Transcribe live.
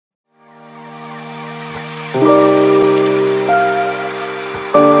Inverness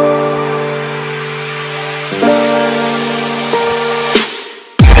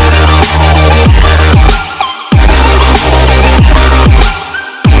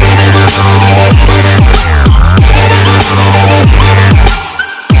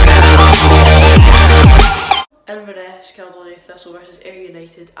Thistle versus Ayr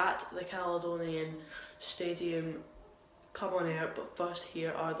United at the Caledonian Stadium. ComeonAyr, but first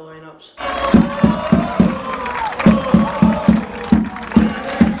here are the lineups.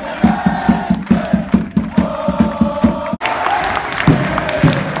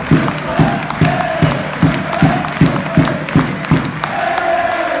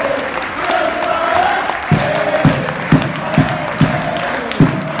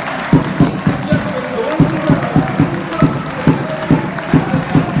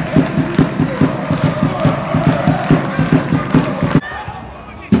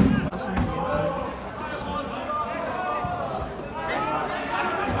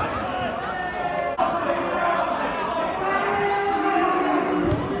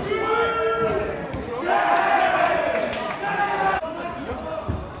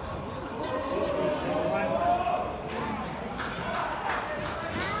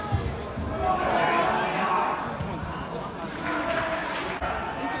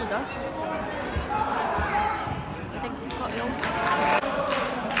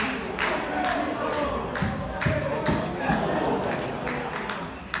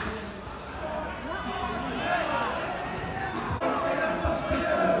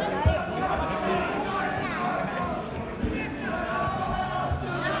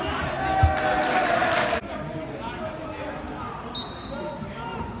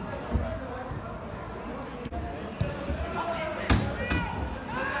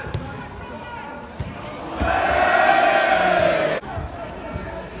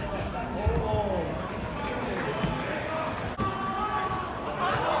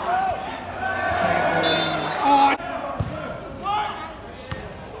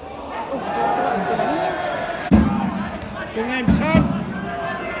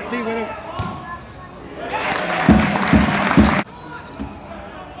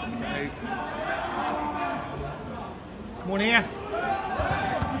 Come on here.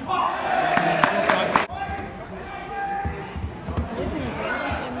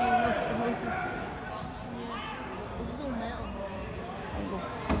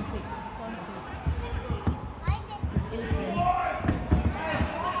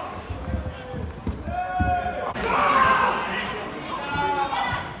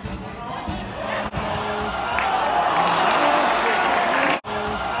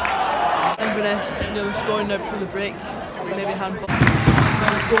 Inverness nearly scoring out before the break. Maybe handball.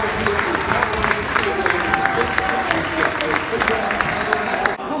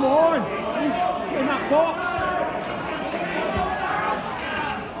 Come on! Who's in that box?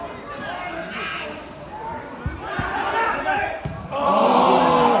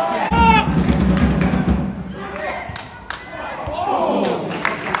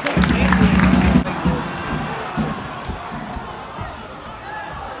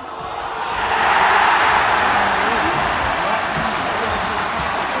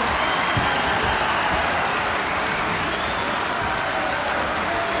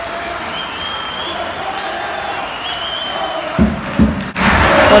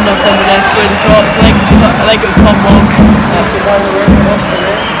 One of Inverness scoring the cross. I think it was Tom Walsh.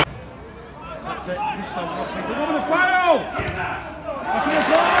 That's it. It's another foul! That's a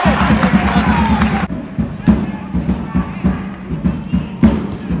goal!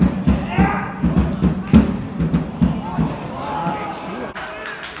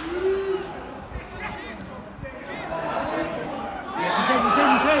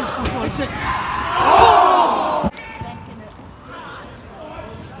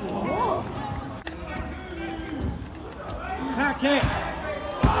 Attack it!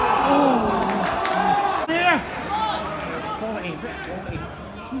 Oh! Here! Quality, quality.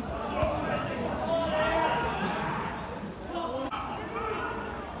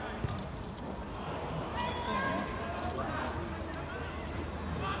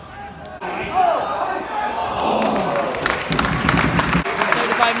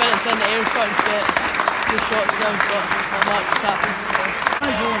 Minutes in, the Ayr starting to get good shots now, but not much has happened.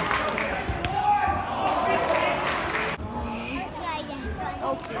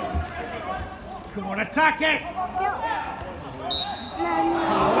 Come on, attack it!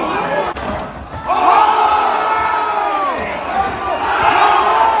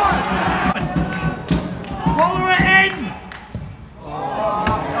 Follow it in!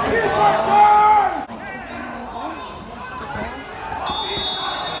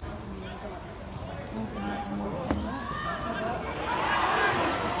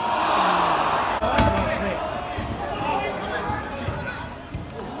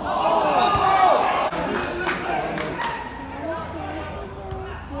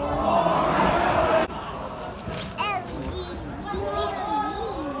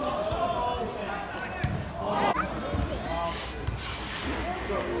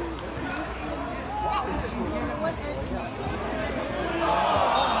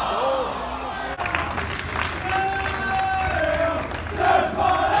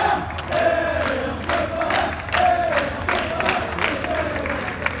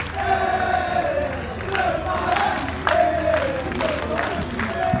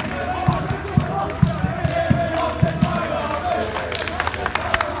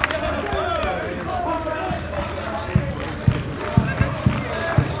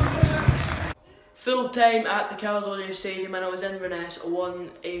 time at the Caledonia Stadium, and it was Inverness 1,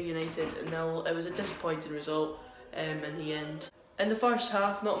 Ayr United 0. It was a disappointing result in the end. In the first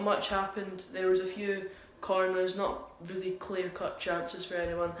half, not much happened. There was a few corners, not really clear-cut chances for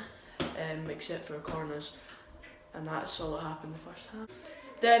anyone, except for corners, and that's all that happened in the first half.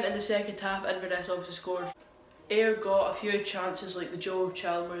 Then in the second half, Inverness obviously scored. Ayr got a few chances, like the Joe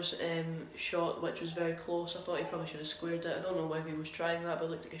Chalmers shot, which was very close. I thought he probably should have squared it. I don't know whether he was trying that, but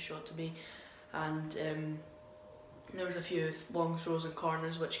it looked like a shot to me. And there was a few long throws and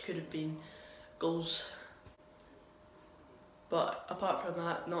corners which could have been goals. But apart from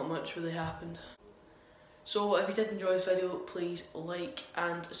that, not much really happened. So if you did enjoy this video, please like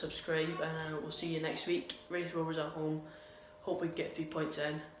and subscribe, and I will see you next week. Wraith Rovers at home. Hope we can get 3 points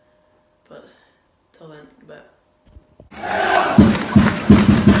in. But till then, goodbye.